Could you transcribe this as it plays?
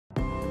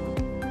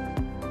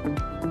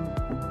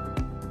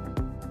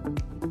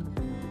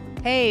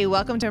Hey,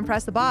 welcome to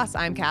Impress the Boss.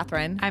 I'm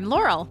Catherine. I'm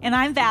Laurel. And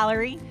I'm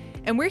Valerie.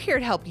 And we're here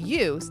to help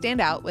you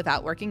stand out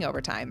without working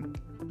overtime.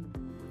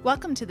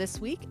 Welcome to this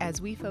week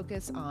as we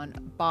focus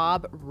on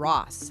Bob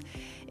Ross.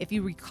 If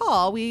you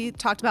recall, we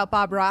talked about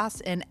Bob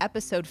Ross in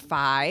episode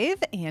 5.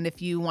 And if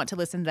you want to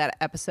listen to that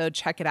episode,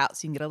 check it out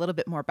so you can get a little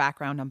bit more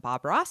background on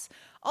Bob Ross.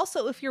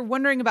 Also, if you're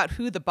wondering about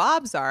who the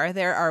Bobs are,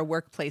 there are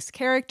workplace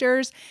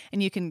characters,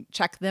 and you can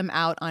check them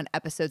out on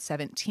episode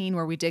 17,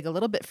 where we dig a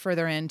little bit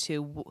further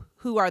into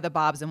who are the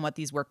Bobs and what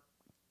these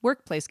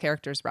workplace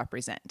characters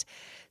represent.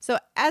 So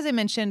as I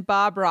mentioned,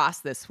 Bob Ross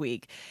this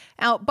week.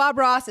 Now, Bob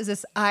Ross is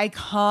this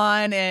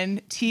icon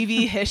in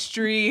TV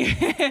history.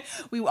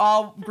 We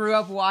all grew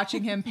up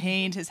watching him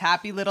paint his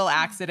happy little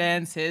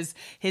accidents,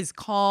 his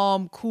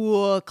calm,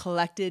 cool,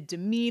 collected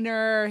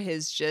demeanor,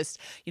 his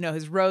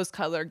his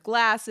rose-colored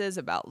glasses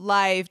about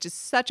life,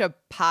 just such a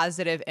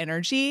positive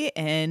energy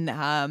in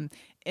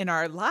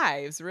our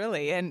lives,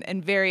 really,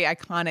 and very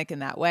iconic in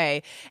that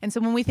way. And so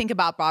when we think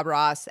about Bob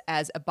Ross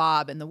as a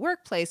Bob in the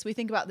workplace, we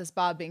think about this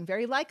Bob being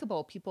very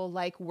likable. People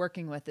like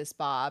working with this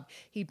Bob.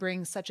 He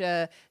brings such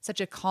a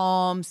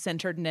calm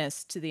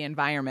centeredness to the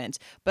environment.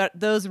 But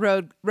those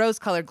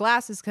rose-colored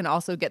glasses can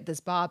also get this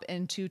Bob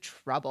into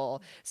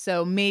trouble.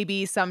 So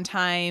maybe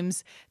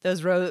sometimes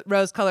those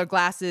rose-colored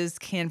glasses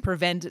can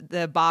prevent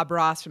the Bob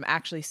Ross from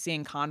actually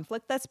seeing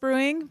conflict that's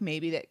brewing.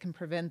 Maybe that can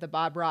prevent the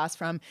Bob Ross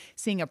from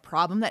seeing a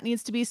problem that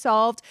needs to be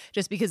solved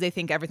just because they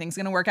think everything's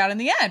going to work out in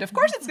the end. Of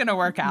course it's going to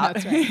work out.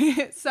 That's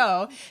right.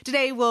 So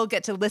today we'll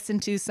get to listen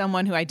to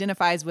someone who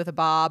identifies with a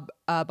Bob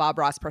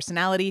Ross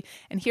personality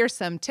and hear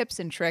some tips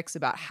and tricks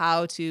about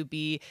how to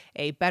be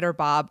a better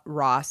Bob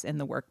Ross in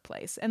the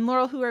workplace. And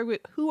Laurel,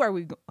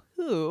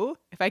 who,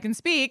 if I can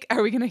speak,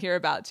 are we going to hear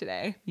about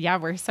today? Yeah,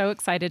 we're so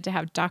excited to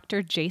have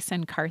Dr.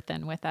 Jason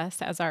Carthen with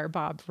us as our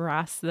Bob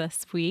Ross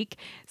this week.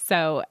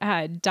 So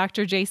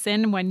Dr.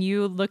 Jason, when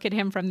you look at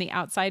him from the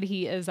outside,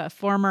 he is a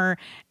former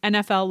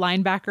NFL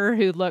linebacker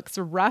who looks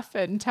rough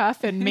and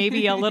tough and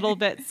maybe a little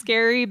bit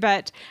scary,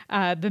 but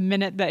the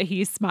minute that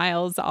he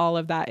smiles, all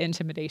of that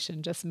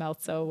intimidation just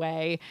melts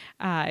away.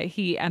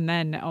 And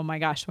then, oh my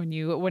gosh, when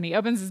he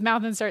opens his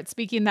mouth and starts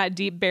speaking, that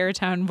deep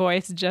baritone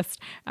voice just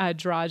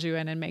draws you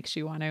in and makes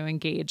you want to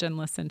engage and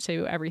listen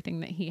to everything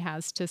that he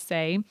has to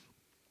say.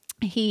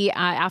 He,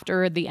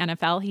 after the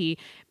NFL, he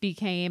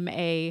became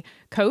a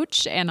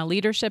coach and a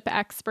leadership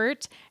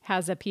expert,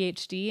 has a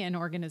PhD in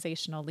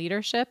organizational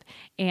leadership,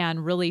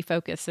 and really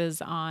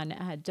focuses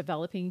on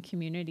developing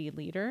community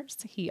leaders.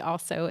 He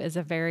also is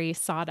a very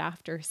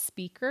sought-after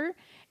speaker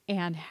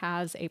and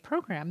has a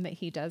program that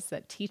he does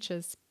that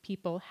teaches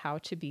people how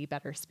to be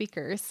better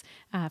speakers,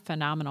 a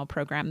phenomenal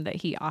program that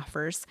he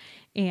offers.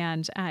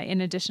 And in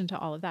addition to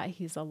all of that,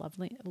 he's a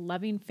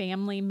loving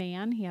family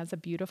man. He has a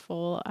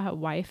beautiful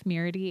wife,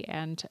 Mirity,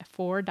 and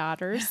 4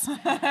 daughters.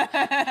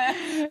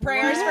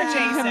 Prayers for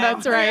Jason.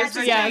 That's right. Yes,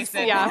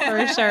 Jason. yeah,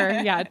 for sure.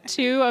 Yeah,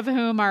 2 of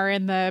whom are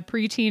in the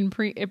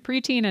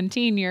preteen and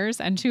teen years,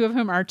 and 2 of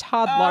whom are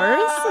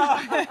toddlers.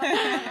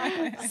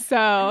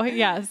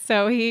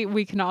 So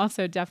we can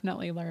also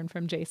definitely learn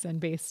from Jason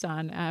based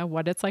on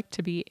what it's like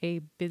to be a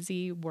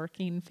busy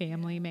working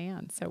family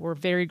man. So we're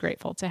very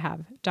grateful to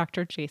have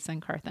Dr.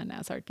 Jason Carthen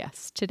as our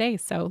guest today.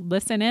 So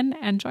listen in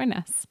and join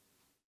us.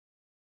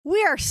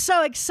 We are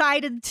so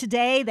excited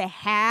today to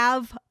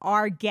have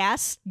our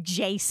guest,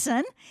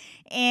 Jason,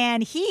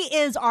 and he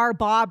is our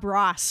Bob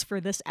Ross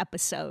for this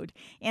episode.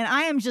 And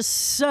I am just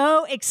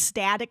so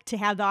ecstatic to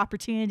have the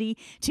opportunity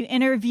to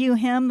interview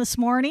him this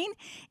morning.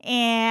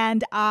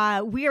 And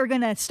we are going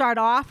to start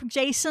off,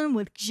 Jason,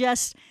 with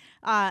just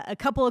a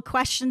couple of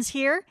questions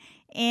here.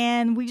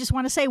 And we just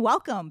want to say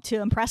welcome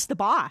to Impress the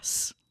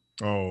Boss.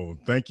 Oh,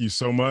 thank you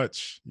so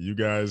much. You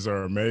guys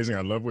are amazing.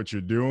 I love what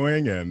you're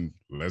doing, and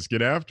let's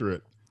get after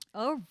it.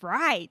 All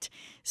right.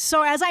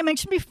 So as I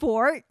mentioned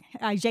before,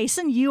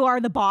 Jason, you are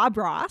the Bob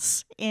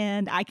Ross,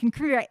 and I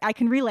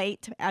can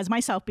relate as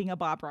myself being a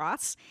Bob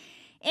Ross.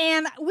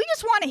 And we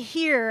just want to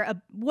hear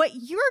what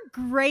your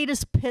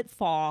greatest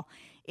pitfall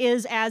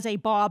is as a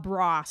Bob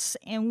Ross,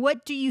 and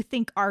what do you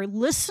think our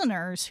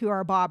listeners who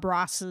are Bob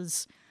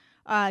Rosses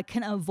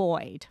can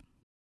avoid?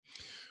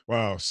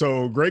 Wow.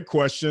 So great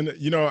question.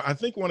 I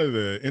think one of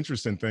the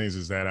interesting things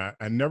is that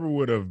I never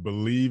would have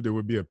believed there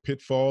would be a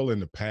pitfall in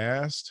the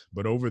past,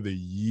 but over the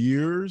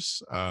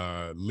years,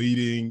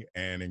 leading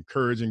and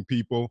encouraging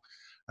people,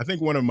 I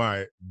think one of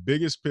my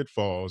biggest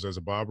pitfalls as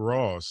a Bob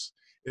Ross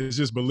is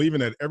just believing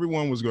that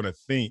everyone was going to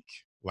think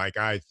like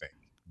I think,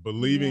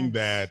 believing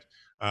that,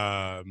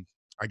 I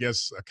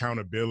guess,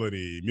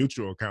 accountability,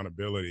 mutual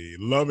accountability,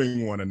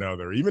 loving one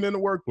another, even in the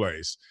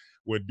workplace,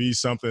 would be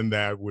something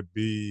that would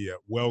be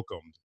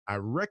welcomed. I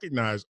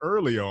recognize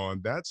early on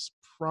that's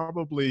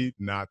probably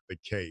not the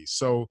case.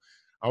 So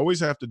I always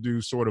have to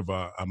do sort of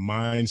a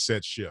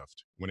mindset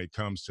shift when it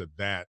comes to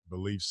that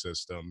belief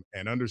system,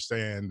 and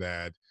understand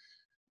that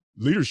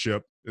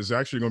leadership is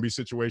actually going to be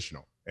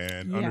situational,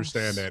 and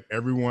understand that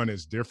everyone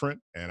is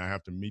different and I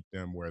have to meet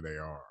them where they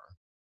are.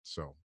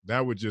 So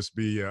that would just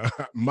be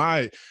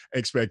my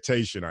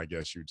expectation, I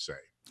guess you'd say.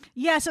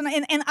 Yes, and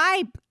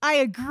I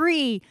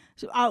agree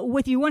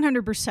with you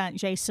 100%,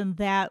 Jason,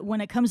 that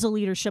when it comes to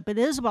leadership, it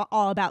is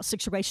all about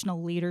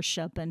situational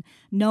leadership and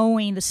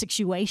knowing the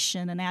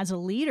situation, and as a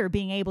leader,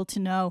 being able to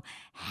know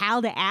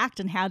how to act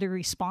and how to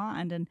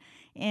respond.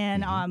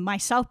 And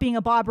myself being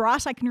a Bob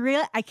Ross, I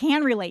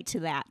can relate to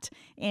that,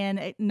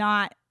 and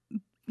not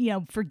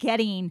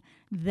forgetting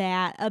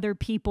that other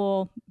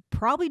people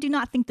probably do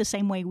not think the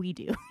same way we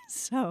do.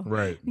 So,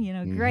 right.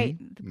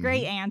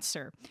 Great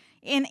answer.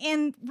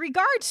 In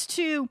regards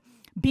to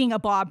being a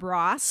Bob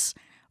Ross,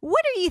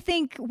 what do you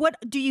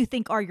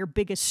think are your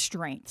biggest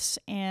strengths?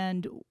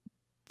 And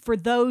for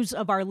those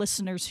of our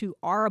listeners who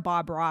are a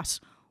Bob Ross,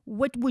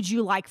 what would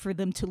you like for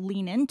them to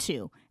lean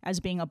into as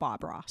being a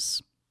Bob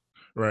Ross?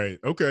 Right.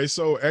 Okay.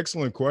 So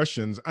excellent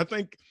questions. I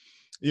think,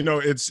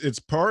 it's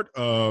part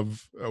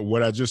of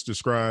what I just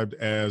described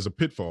as a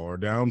pitfall or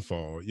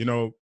downfall.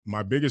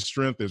 My biggest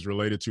strength is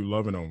related to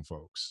loving on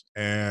folks.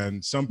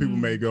 And some people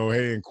may go,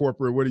 hey, in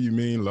corporate, what do you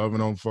mean loving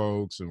on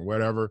folks and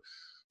whatever?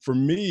 For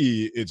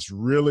me, it's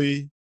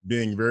really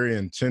being very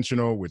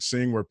intentional with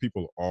seeing where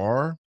people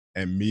are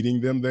and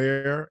meeting them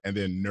there and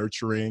then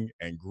nurturing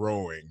and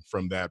growing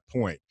from that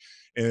point.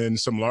 In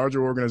some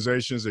larger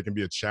organizations, it can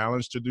be a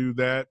challenge to do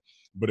that.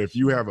 But if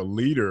you have a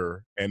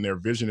leader and their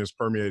vision is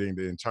permeating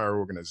the entire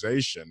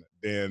organization,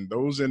 then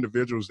those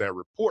individuals that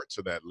report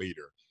to that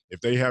leader, if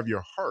they have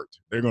your heart,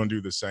 they're going to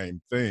do the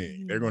same thing.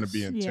 Yes, they're going to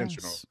be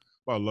intentional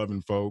about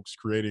loving folks,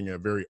 creating a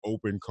very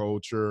open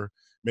culture,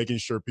 making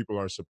sure people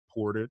are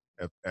supported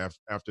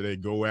after they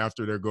go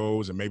after their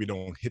goals and maybe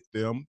don't hit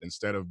them.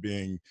 Instead of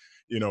being,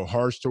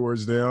 harsh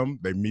towards them,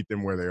 they meet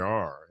them where they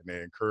are and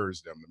they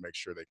encourage them to make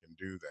sure they can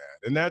do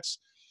that. And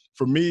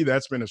for me,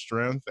 that's been a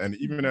strength. And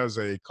even as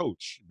a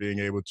coach, being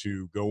able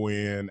to go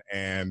in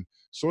and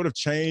sort of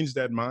change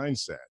that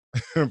mindset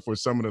for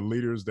some of the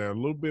leaders that are a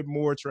little bit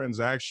more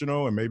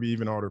transactional and maybe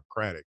even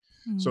autocratic.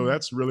 So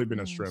that's really been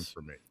a strength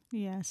for me.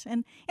 Yes,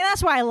 and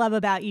that's what I love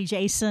about you,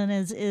 Jason,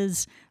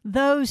 is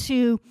those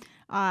who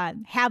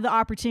have the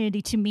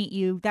opportunity to meet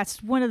you.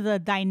 That's one of the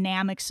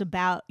dynamics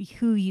about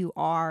who you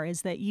are,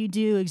 is that you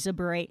do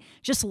exuberate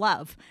just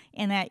love,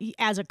 and that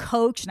as a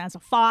coach and as a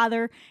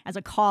father, as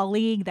a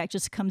colleague, that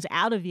just comes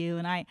out of you.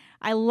 And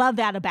I love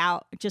that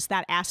about just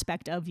that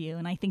aspect of you.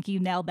 And I think you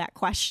nailed that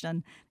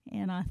question.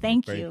 And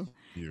thank you.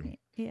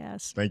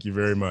 Yes. Thank you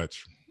very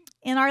much.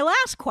 And our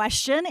last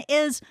question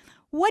is,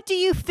 what do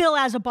you feel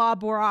as a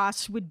Bob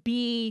Ross would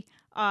be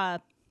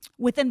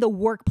within the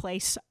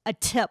workplace, a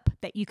tip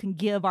that you can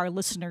give our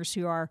listeners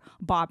who are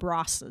Bob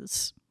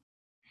Rosses?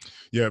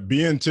 Yeah,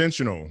 be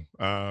intentional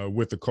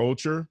with the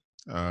culture.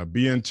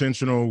 Be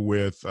intentional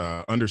with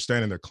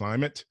understanding the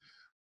climate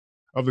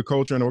of the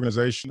culture and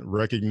organization,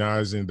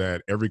 recognizing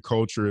that every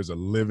culture is a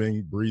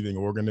living, breathing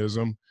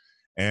organism.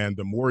 And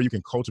the more you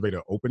can cultivate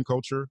an open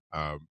culture,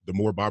 the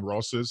more Bob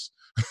Rosses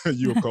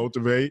you'll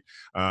cultivate,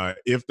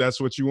 if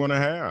that's what you want to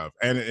have.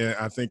 And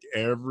I think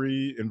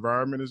every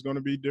environment is going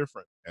to be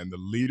different. And the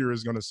leader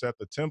is going to set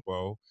the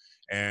tempo,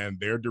 and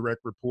their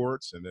direct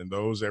reports, and then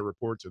those that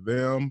report to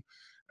them.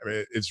 I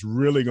mean, it's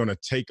really going to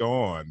take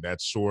on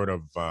that sort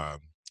of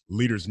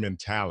leader's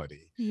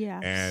mentality.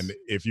 Yes. And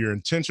if you're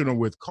intentional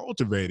with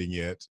cultivating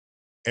it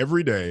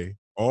every day,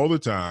 all the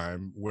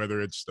time, whether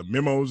it's the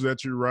memos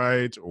that you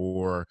write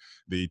or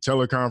the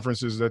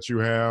teleconferences that you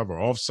have or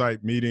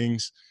offsite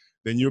meetings,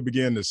 then you'll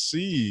begin to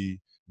see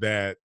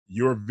that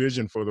your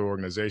vision for the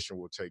organization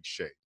will take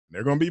shape. And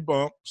there are going to be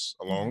bumps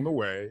along the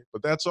way,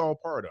 but that's all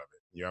part of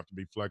it. You have to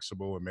be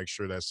flexible and make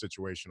sure that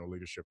situational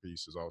leadership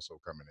piece is also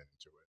coming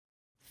into it.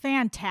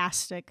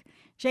 Fantastic.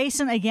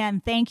 Jason,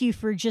 again, thank you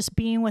for just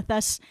being with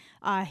us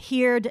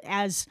here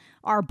as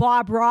our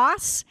Bob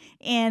Ross.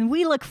 And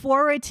we look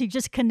forward to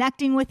just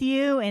connecting with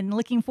you and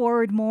looking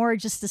forward more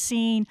just to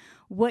seeing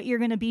what you're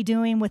going to be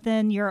doing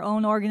within your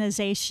own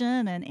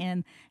organization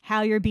and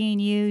how you're being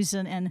used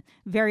in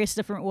various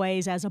different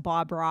ways as a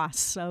Bob Ross.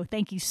 So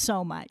thank you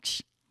so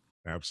much.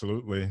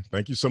 Absolutely.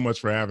 Thank you so much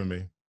for having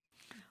me.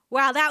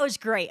 Wow, that was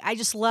great. I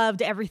just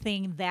loved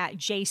everything that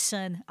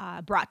Jason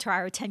brought to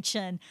our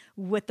attention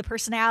with the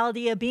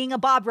personality of being a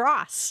Bob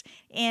Ross.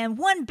 And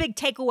one big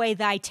takeaway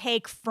that I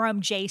take from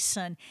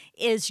Jason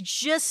is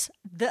just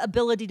the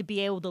ability to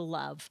be able to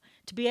love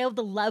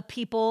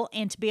people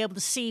and to be able to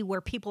see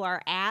where people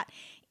are at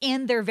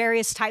in their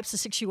various types of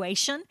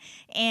situation.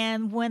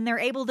 And when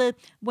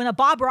a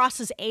Bob Ross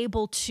is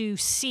able to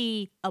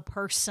see a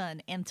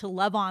person and to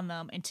love on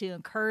them and to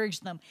encourage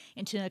them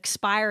and to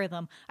inspire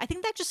them, I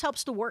think that just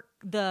helps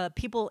the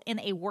people in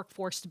a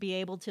workforce to be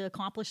able to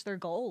accomplish their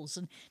goals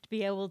and to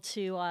be able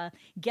to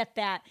get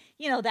that,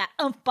 that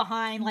oomph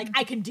behind, like,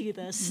 I can do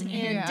this.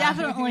 And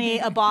definitely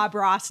a Bob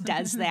Ross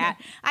does that.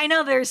 I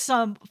know there's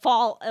some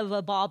fault of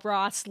a Bob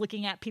Ross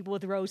looking at people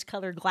with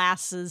rose-colored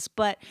glasses,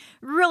 but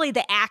really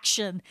the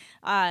action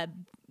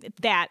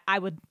that I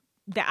would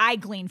that I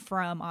gleaned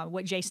from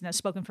what Jason has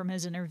spoken from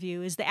his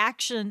interview is the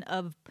action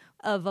of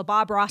a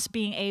Bob Ross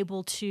being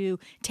able to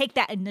take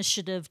that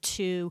initiative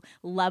to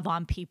love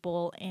on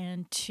people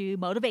and to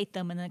motivate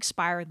them and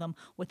inspire them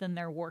within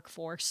their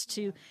workforce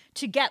to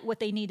get what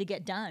they need to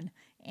get done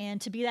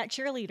and to be that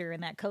cheerleader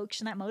and that coach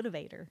and that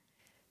motivator.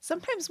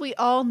 Sometimes we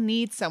all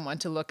need someone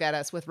to look at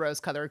us with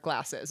rose-colored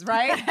glasses,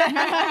 right?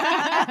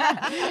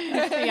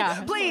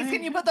 Yeah. Please,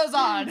 can you put those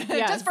on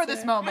just for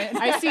this moment?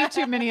 I see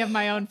too many of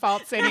my own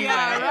faults anyway.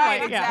 Yeah,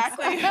 right, Yes.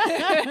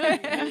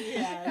 exactly.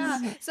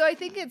 Yeah. So I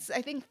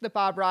think the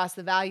Bob Ross,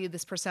 the value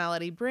this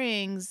personality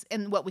brings,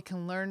 and what we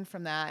can learn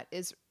from that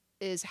is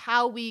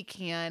how we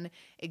can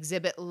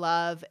exhibit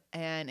love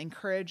and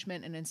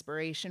encouragement and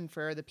inspiration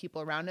for the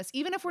people around us,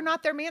 even if we're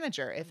not their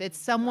manager. If it's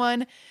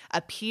someone, a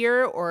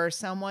peer, or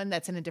someone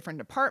that's in a different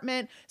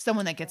department,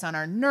 someone that gets on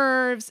our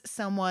nerves,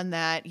 someone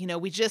that,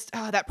 we just,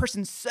 that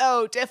person's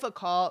so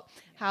difficult.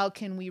 How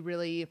can we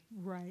really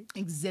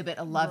exhibit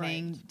a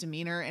loving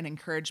demeanor and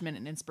encouragement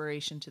and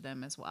inspiration to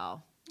them as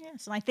well?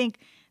 Yes, and I think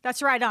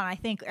that's right on. I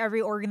think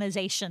every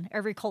organization,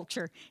 every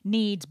culture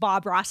needs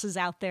Bob Rosses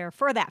out there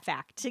for that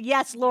fact.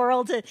 Yes,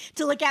 Laurel, to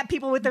look at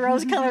people with the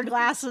rose-colored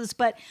glasses,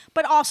 but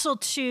also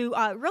to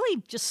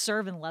really just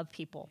serve and love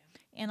people.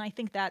 And I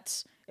think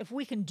that's, if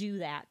we can do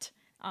that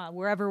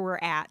wherever we're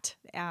at,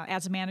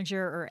 as a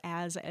manager or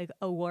as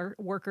a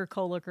worker,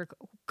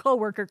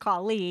 co-worker,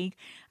 colleague,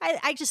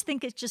 I just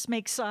think it just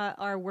makes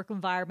our work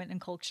environment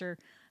and culture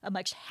a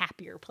much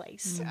happier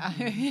place.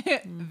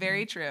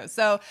 Very true.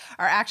 So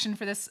our action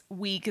for this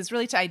week is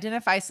really to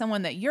identify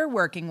someone that you're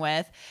working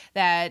with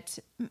that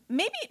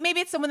maybe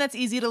it's someone that's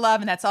easy to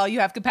love and that's all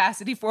you have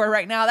capacity for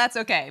right now. That's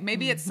okay.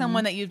 Maybe it's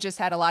someone that you've just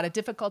had a lot of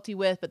difficulty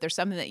with, but there's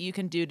something that you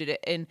can do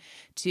to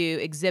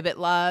exhibit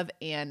love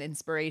and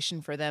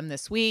inspiration for them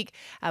this week.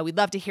 We'd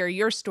love to hear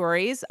your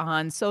stories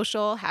on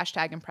social,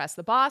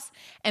 #ImpressTheBoss.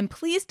 And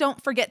please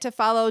don't forget to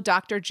follow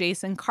Dr.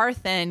 Jason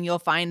Carthen. You'll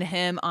find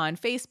him on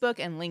Facebook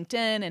and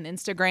LinkedIn and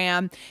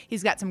Instagram.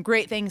 He's got some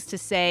great things to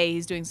say.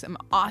 He's doing some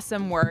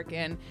awesome work,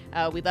 and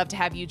we'd love to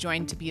have you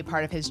join to be a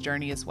part of his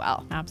journey as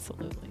well.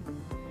 Absolutely.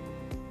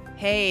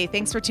 Hey,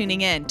 thanks for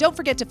tuning in. Don't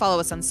forget to follow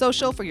us on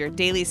social for your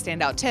daily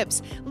standout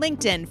tips,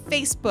 LinkedIn,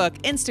 Facebook,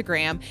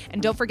 Instagram,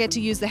 and don't forget to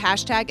use the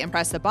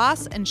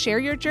 #ImpressTheBoss and share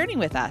your journey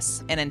with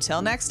us. And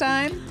until next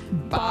time,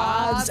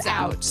 Bob's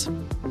out.